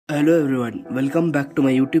Hello everyone, welcome back to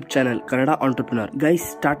my YouTube channel Kannada Entrepreneur. Guys,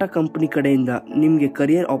 TATA company ಕಡೆಯಿಂದ ನಿಮಗೆ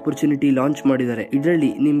career opportunity launch ಮಾಡಿದ್ದಾರೆ. ಇದರಲ್ಲಿ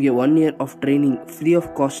ನಿಮಗೆ 1 year of training free of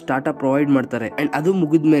cost TATA provide ಮಾಡ್ತಾರೆ. And ಅದು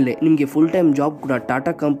ಮುಗಿದ್ಮೇಲೆ ನಿಮಗೆ ಫುಲ್ ಟೈಮ್ ಜಾಬ್ ಕೂಡ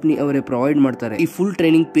TATA ಕಂಪನಿ ಅವರೇ ಪ್ರೊವೈಡ್ ಮಾಡ್ತಾರೆ. ಈ ಫುಲ್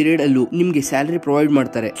ಟ್ರೈನಿಂಗ್ ಪೀರಿಯಡ್ ಅಲ್ಲೂ ನಿಮಗೆ ಸ್ಯಾಲರಿ ಪ್ರೊವೈಡ್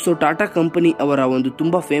ಮಾಡ್ತಾರೆ. ಸೊ TATA ಕಂಪನಿ ಅವರ ಒಂದು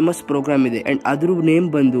ತುಂಬಾ ಫೇಮಸ್ ಪ್ರೋಗ್ರಾಮ್ ಇದೆ ಅಂಡ್ ಅದ್ರ ನೇಮ್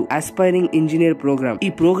ಬಂದು ಆಸ್ಪೈರಿಂಗ್ ಇಂಜಿನಿಯರ್ ಪ್ರೋಗ್ರಾಮ್.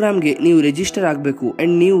 ಈ ಪ್ರೋಗ್ರಾಮ್ಗೆ ನೀವು ರಿಜಿಸ್ಟರ್ ಆಗಬೇಕು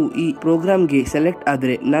ಅಂಡ್ ನೀವು ಈ ಪ್ರೋಗ್ರಾಮ್ಗೆ ಸೆಲೆಕ್ಟ್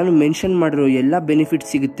ಆದ್ರೆ ನಾನು ಮೆನ್ಷನ್ ಮಾಡಿರೋ ಎಲ್ಲಾ ಬೆನಿಫಿಟ್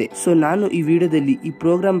ಸಿಗುತ್ತೆ. ಸೊ ನಾನು ಈ ವಿಡಿಯೋದಲ್ಲಿ ಈ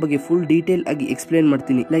ಪ್ರೋಗ್ರಾಮ್ ಬಗ್ಗೆ ಫುಲ್ ಡೀಟೇಲ್ ಆಗಿ ಎಕ್ಸ್ಪ್ಲೇನ್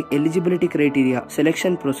ಮಾಡ್ತೀನಿ. Like eligibility criteria,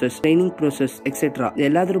 selection process, training process etcetera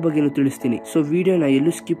ಎಲ್ಲಾದ್ರ ಬಗ್ಗೆ ತಿಳಿಸ್ತೀನಿ. ಸೊ ವಿಡಿಯೋನ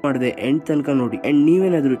ಎಲ್ಲೂ ಸ್ಕಿಪ್ ಮಾಡದೆ ಎಂಡ್ ತನಕ ನೋಡಿ. ಅಂಡ್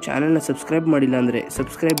ನೀವೇನಾದ್ರೂ ಚಾನೆಲ್ ನ ಸಬ್ಸ್ಕ್ರೈಬ್ ಮಾಡಿಲ್ಲ ಅಂದ್ರೆ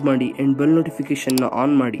ಸಬ್ಸ್ಕ್ರೈಬ್ ಮಾಡಿ ಅಂಡ್ ಬೆಲ್ ನೋಟಿಫಿಕೇಶನ್ ನ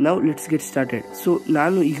ಆನ್ ಮಾಡಿ. Now let's get started. So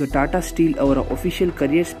ನಾನು ಈಗ ಟಾಟಾ ಸ್ಟೀಲ್ ಅವರ ಅಫಿಷಿಯಲ್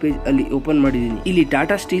ಕರಿಯರ್ಸ್ ಪೇಜ್ ಅಲ್ಲಿ ಓಪನ್ ಮಾಡಿದೀನಿ. ಇಲ್ಲಿ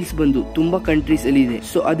ಟಾಟಾ ಸ್ಟೀಲ್ಸ್ ಬಂದು ತುಂಬಾ ಕಂಟ್ರೀಸ್ ಅಲ್ಲಿ ಇದೆ.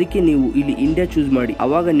 ಸೊ ಅದಕ್ಕೆ ನೀವು ಇಲ್ಲಿ ಇಂಡಿಯಾ ಚೂಸ್ ಮಾಡಿ.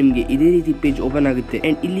 ಅವಾಗ ನಿಮ್ಗೆ ಇದೇ ರೀತಿ ಪೇಜ್ ಓಪನ್ ಆಗುತ್ತೆ.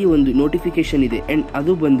 ಅಂಡ್ ಇಲ್ಲಿ ಒಂದು ನೋಟಿಫಿಕೇಶನ್ ಇದೆ ಅಂಡ್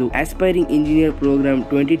ಅದು ಬಂದು ಆಸ್ಪೈರಿಂಗ್ ಇಂಜಿನಿಯರ್ ಪ್ರೋಗ್ರಾಮ್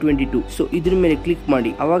 2022. ಸೊ ಇದ್ರ ಮೇಲೆ ಕ್ಲಿಕ್ ಮಾಡಿ.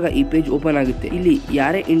 ಅವಾಗ ಈ ಪೇಜ್ ಓಪನ್ ಆಗುತ್ತೆ. ಇಲ್ಲಿ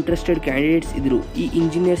ಯಾರೇ ಇಂಟ್ರೆಸ್ಟೆಡ್ ಕ್ಯಾಂಡಿಡೇಟ್ಸ್ ಇದ್ರು ಈ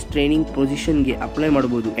ಇಂಜಿನಿಯರ್ಸ್ ಟ್ರೈನಿಂಗ್ ಪೊಸಿಷನ್ ಗೆ ಅಪ್ಲೈ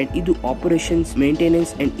ಮಾಡಬಹುದು. ಅಂಡ್ ಇದು operations,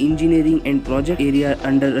 maintenance and engineering and project area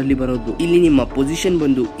under ಅಲ್ಲಿ ಬರೋದು. ಇಲ್ಲಿ ನಿಮ್ಮ ಪೊಸಿಷನ್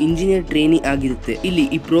ಬಂದು ಇಂಜಿನಿಯರ್ ಟ್ರೈನಿಂಗ್ ಆಗಿರುತ್ತೆ. ಇಲ್ಲಿ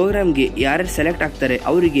ಈ ಪ್ರೋಗ್ರಾಮ್ ಗೆ ಯಾರು ಸೆಲೆಕ್ಟ್ ಆಗ್ತಾರೆ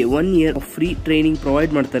ಅವರಿಗೆ 1 year of free training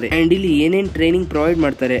provide ಮಾಡ್ತಾರೆ. ಅಂಡ್ ಇಲ್ಲಿ ಏನೇನ್ ಟ್ರೈನಿಂಗ್ ಪ್ರೊವೈಡ್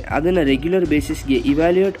ಮಾಡ್ತಾರೆ ಅದನ್ನ ರೆಗ್ಯುಲರ್ ಬೇಸಿಸ್ ಗೆ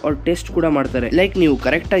ಇವ್ಯಾಲ್ಯೂಯೇಟ್ ಆರ್ ಟೆಸ್ಟ್ ಕೂಡ ಮಾಡ್ತಾರೆ. ಲೈಕ್ ನೀವು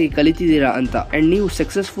ಕರೆಕ್ಟ್ ಆಗಿ ಕಲಿತಿದ್ದೀರಾ ಅಂತ. ಅಂಡ್ ನೀವು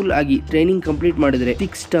ಸಕ್ಸಸ್ಫುಲ್ ಆಗಿ ಟ್ರೈನಿಂಗ್ ಕಂಪ್ಲೀಟ್ ಮಾಡಿದ್ರೆ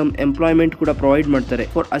ಫಿಕ್ಸ್ ಟರ್ಮ್ ಎಂಪ್ಲಾಯ್ಮೆಂಟ್ ಕೂಡ ಪ್ರೊವೈಡ್ ಮಾಡ್ತಾರೆ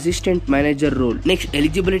for assistant manager roll. Next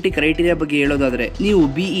eligibility criteria ಬಗ್ಗೆ ಹೇಳೋದಾದ್ರೆ ನೀವು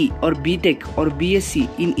BE R BTech R BSc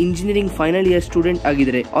in engineering final year student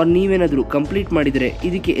ಆಗಿದ್ರೆ ಆರ್ ನೀವೇನಾದ್ರೂ ಕಂಪ್ಲೀಟ್ ಮಾಡಿದ್ರೆ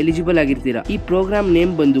ಇದಕ್ಕೆ ಎಲಿಜಿಬಲ್ ಆಗಿರ್ತೀರಾ. ಈ ಪ್ರೋಗ್ರಾಮ್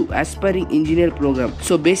ನೇಮ್ ಬಂದು aspiring engineer program.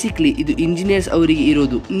 So basically ಇದು ಇಂಜಿನಿಯರ್ಸ್ ಅವರಿಗೆ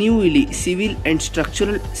ಇರೋದು. ನೀವು ಇಲ್ಲಿ civil and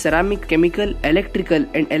structural, ceramic, chemical, electrical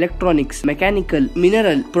and electronics, mechanical,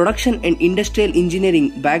 mineral, production and industrial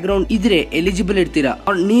engineering back ground ಇದ್ರೆ ಎಲಿಜಿಬಲ್ ಇರ್ತೀರಾ.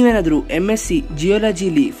 ನೀವೇನಾದ್ರೂ ಎಂಎಸ್ಸಿ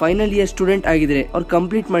ಜಿಯೋಲಜಿಲಿ ಫೈನಲ್ ಇಯರ್ ಸ್ಟೂಡೆಂಟ್ ಆಗಿದ್ರೆ ಅವ್ರು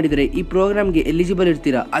ಕಂಪ್ಲೀಟ್ ಮಾಡಿದ್ರೆ ಈ ಪ್ರೋಗ್ರಾಮ್ ಗೆ ಎಲಿಜಿಬಲ್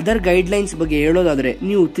ಇರ್ತೀರಾ. ಅದರ್ ಗೈಡ್ ಲೈನ್ಸ್ ಬಗ್ಗೆ ಹೇಳೋದಾದ್ರೆ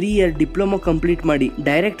ನೀವು 3 year ಡಿಪ್ಲೊಮಾ ಕಂಪ್ಲೀಟ್ ಮಾಡಿ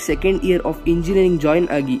direct 2nd year of engineering join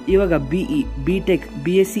ಆಗಿ ಇವಾಗ ಬಿಇ, ಬಿಟೆಕ್,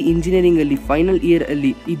 ಬಿಎಸ್ಸಿ ಇಂಜಿನಿಯರಿಂಗ್ ಅಲ್ಲಿ ಫೈನಲ್ ಇಯರ್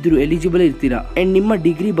ಅಲ್ಲಿ ಇದ್ರು ಎಲಿಜಿಬಲ್ ಇರ್ತೀರಾ. ಅಂಡ್ ನಿಮ್ಮ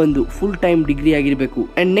ಡಿಗ್ರಿ ಬಂದು ಫುಲ್ ಟೈಮ್ ಡಿಗ್ರಿ ಆಗಿರಬೇಕು.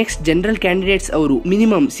 ಅಂಡ್ ನೆಕ್ಸ್ಟ್ ಜನರಲ್ ಕ್ಯಾಂಡಿಡೇಟ್ಸ್ ಅವರು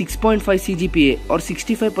ಮಿನಿಮಮ್ 6.5 CGPA ಆರ್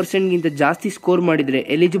 65% ಗಿಂತ ಜಾಸ್ತಿ ಸ್ಕೋರ್ ಮಾಡಿದ್ರೆ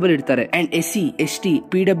ಎಲಿಜಿಬಲ್ ಇರ್ತಾರೆ. And SC, ST,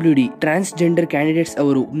 PWD, transgender candidates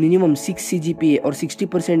ಅವರು ಮಿನಿಮಮ್ 6 CGPA ಆರ್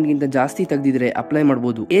 60% ಗಿಂತ ಜಾಸ್ತಿ ತೆಗೆದಿದ್ರೆ ಅಪ್ಲೈ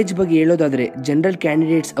ಮಾಡಬಹುದು. ಏಜ್ ಬಗ್ಗೆ ಹೇಳೋದಾದ್ರೆ ಜನರಲ್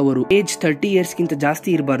ಕ್ಯಾಂಡಿಡೇಟ್ಸ್ ಅವರು ಏಜ್ 30 years ಗಿಂತ ಜಾಸ್ತಿ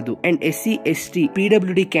ಇರಬಾರ್ದು. And SC, ST,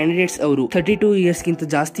 PWD candidates ಅವರು 32 years ಗಿಂತ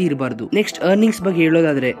ಜಾಸ್ತಿ ಇರಬಾರ್ದು. ನೆಕ್ಸ್ಟ್ ಅರ್ನಿಂಗ್ಸ್ ಬಗ್ಗೆ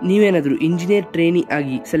ಹೇಳೋದಾದ್ರೆ ನೀವೇನಾದ್ರೂ ಇಂಜಿನಿಯರ್ ಟ್ರೈನಿ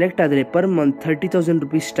ಆಗಿ ಸೆಲೆಕ್ಟ್ ಆದ್ರೆ per month 30,000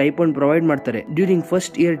 rupees stipend provide ಮಾಡ್ತಾರೆ during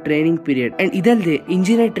first year training period. And ಇದಲ್ಲದೆ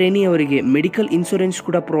ಇಂಜಿನಿಯರ್ ಟ್ರೈನಿ ಅವರಿಗೆ ಮೆಡಿಕಲ್ ಇನ್ಶೂರೆನ್ಸ್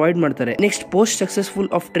ಕೂಡ ಪ್ರೊವೈಡ್ ಮಾಡ್ತಾರೆ. Next post successful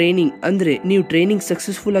of training ಅಂದ್ರೆ ನೀವು ಟ್ರೈನಿಂಗ್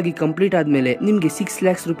ಸಕ್ಸಸ್ಫುಲ್ ಆಗಿ ಕಂಪ್ಲೀಟ್ ಆದ್ಮೇಲೆ ನಿಮ್ಗೆ 6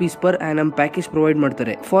 lakhs rupees per annum package provide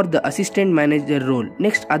ಮಾಡ್ತಾರೆ for the assistant manager roll.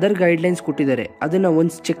 Next other guide lines ಕೊಟ್ಟಿದ್ದಾರೆ, ಅದನ್ನ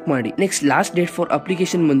ಒಂದ್ ಚೆಕ್ ಮಾಡಿ. Next last date for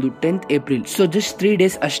application ಬಂದು 10th April. So just 3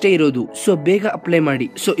 days ಅಷ್ಟೇ ಇರೋದು. ಸೊ ಬೇಗ ಅಪ್ಲೈ ಮಾಡಿ.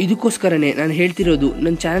 ಸೊ ಇದಕ್ಕೋಸ್ಕರನೇ ನಾನು ಹೇಳ್ತಿರೋದು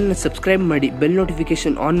ನನ್ನ ಚಾನೆಲ್ ನ ಸಬ್ಸ್ಕ್ರೈಬ್ ಮಾಡಿ, ಬೆಲ್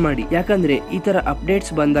ನೋಟಿಫಿಕೇಶನ್ ಆನ್ ಮಾಡಿ. ಯಾಕಂದ್ರೆ ಈ ತರ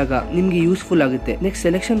ಅಪ್ಡೇಟ್ಸ್ ಬಂದಾಗ ನಿಮ್ಗೆ ಯೂಸ್ಫುಲ್ ಆಗುತ್ತೆ. ನೆಕ್ಸ್ಟ್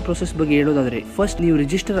ಸೆಲೆಕ್ಷನ್ ಪ್ರೊಸೆಸ್ ಬಗ್ಗೆ ಹೇಳೋದಾದ್ರೆ ಫಸ್ಟ್ ನೀವು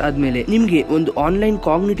ರಿಜಿಸ್ಟರ್ ಆದ್ಮೇಲೆ ನಿಮ್ಗೆ ಒಂದು ಆನ್ಲೈನ್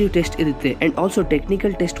ಕಾಗ್ನಿಟಿವ್ ಟೆಸ್ಟ್ ಇರುತ್ತೆ ಅಂಡ್ ಆಲ್ಸೋ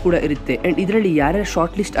ಟೆಕ್ನಿಕಲ್ ಟೆಸ್ಟ್ ಕೂಡ ಇರುತ್ತೆ. ಅಂಡ್ ಇದರಲ್ಲಿ ಯಾರ್ಯಾರು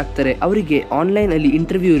ಶಾರ್ಟ್ ಲಿಸ್ಟ್ ಆಗ್ತಾರೆ ಅವರಿಗೆ ಆನ್ಲೈನ್ ಅಲ್ಲಿ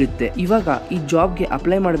ಇಂಟರ್ವ್ಯೂ ಇರುತ್ತೆ. ಇವಾಗ ಈ ಜಾಬ್ ಗೆ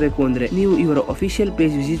ಅಪ್ಲೈ ಮಾಡಬೇಕು ಅಂದ್ರೆ ನೀವು ಇವರ ಅಫಿಷಿಯಲ್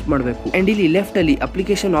ಪೇಜ್ ವಿಸಿಟ್ ಮಾಡಬೇಕು. ಅಂಡ್ ಇಲ್ಲಿ ಲೆಫ್ಟ್ ಅಲ್ಲಿ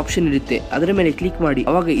ಅಪ್ಲಿಕೇಶನ್ ಆಪ್ಷನ್ ಇರುತ್ತೆ, ಅದರ ಮೇಲೆ ಕ್ಲಿಕ್ ಮಾಡಿ.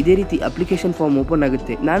 ಅವಾಗ ಇದೇ ರೀತಿ ಅಪ್ಲಿಕೇಶನ್ ಫಾರ್ಮ್ ಓಪನ್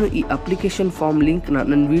ಆಗುತ್ತೆ. ನಾನು ಈ ಅಪ್ಲಿಕೇಶನ್ ಫಾರ್ಮ್ ಲಿಂಕ್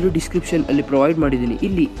ನನ್ನ ವಿಡಿಯೋ ಡಿಸ್ಕ್ರಿಪ್ಷನ್ ಅಲ್ಲಿ ಪ್ರೊವೈಡ್ ಮಾಡಿದ್ದೀನಿ.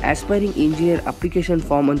 ಇಲ್ಲಿ ಆಸ್ಪೈರಿಂಗ್ ಇಂಜಿನಿಯರ್ ಅಪ್ಲಿಕೇಶನ್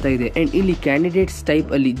ಫಾರ್ಮ್ ಅಂತ ಇದೆ. ಅಂಡ್ ಇಲ್ಲಿ ಕ್ಯಾಂಡಿಡೇಟ್ಸ್ ಟೈಪ್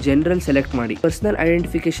ಅಲ್ಲಿ ಜನರಲ್ ಸೆಲೆಕ್ಟ್ ಮಾಡಿ. ಪರ್ಸನಲ್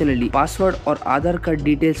ಐಡೆಂಟಿಫಿಕೇಶನ್ ಅಲ್ಲಿ password R Aadhaar card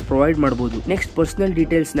details provide ಮಾಡಬಹುದು. ನೆಕ್ಸ್ಟ್ ಪರ್ಸನಲ್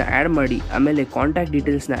ಡೀಟೇಲ್ಸ್ ನ ಆಡ್ ಮಾಡಿ, ಆಮೇಲೆ ಕಾಂಟ್ಯಾಕ್ಟ್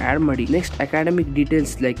ಡೀಟೇಲ್ಸ್ ನ ಆಡ್ ಮಾಡಿ. Next academic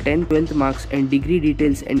details like 10th, 12th marks and degree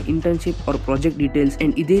details and internship R project details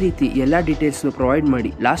and ಇದೇ ರೀತಿ ಎಲ್ಲಾ ಡೀಟೇಲ್ಸ್ ನ ಪ್ರೊವೈಡ್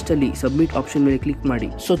ಮಾಡಿ. ಲಾಸ್ಟ್ ಅಲ್ಲಿ ಸಬ್ಮಿಟ್ ಆಪ್ಷನ್ ಮೇಲೆ ಕ್ಲಿಕ್ ಮಾಡಿ.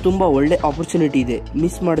 ಸೊ ತುಂಬಾ ಒಳ್ಳೆ ಆಪರ್ಚುನಿಟಿ ಇದೆ,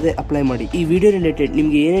 ಮಿಸ್ ಮಾಡದೆ ಅಪ್ಲೈ ಮಾಡಿ. ಈ ವಿಡಿಯೋ ರಿಲೇಟೆಡ್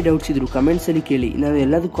ನಿಮ್ಗೆ ಏನೇ ಡೌಟ್ಸ್ ಇದ್ರು ಕಮೆಂಟ್ಸ್ ಅಲ್ಲಿ ಕೇಳಿ, ನಾನು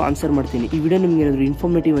ಎಲ್ಲದಕ್ಕೂ ಆನ್ಸರ್ ಮಾಡ್ತೀನಿ. ಈ ವಿಡಿಯೋ ನಿಮ್ಗೆ ಏನಾದ್ರು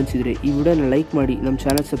ಇನ್ಫಾರ್ಮೇಟಿವ್ ಅನ್ಸಿದ್ರೆ ಈ ವಿಡಿಯೋನ ಲೈಕ್ ಮಾಡಿ, ನಮ್ಮ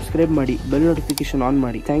ಚಾನಲ್ ಸಬ್ಸ್ಕ್ರೈಬ್ ಮಾಡಿ, ಬೆಲ್ ನೋಟಿಫಿಕೇಶನ್ ಆನ್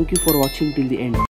ಮಾಡಿ. Thank you for watching till the end.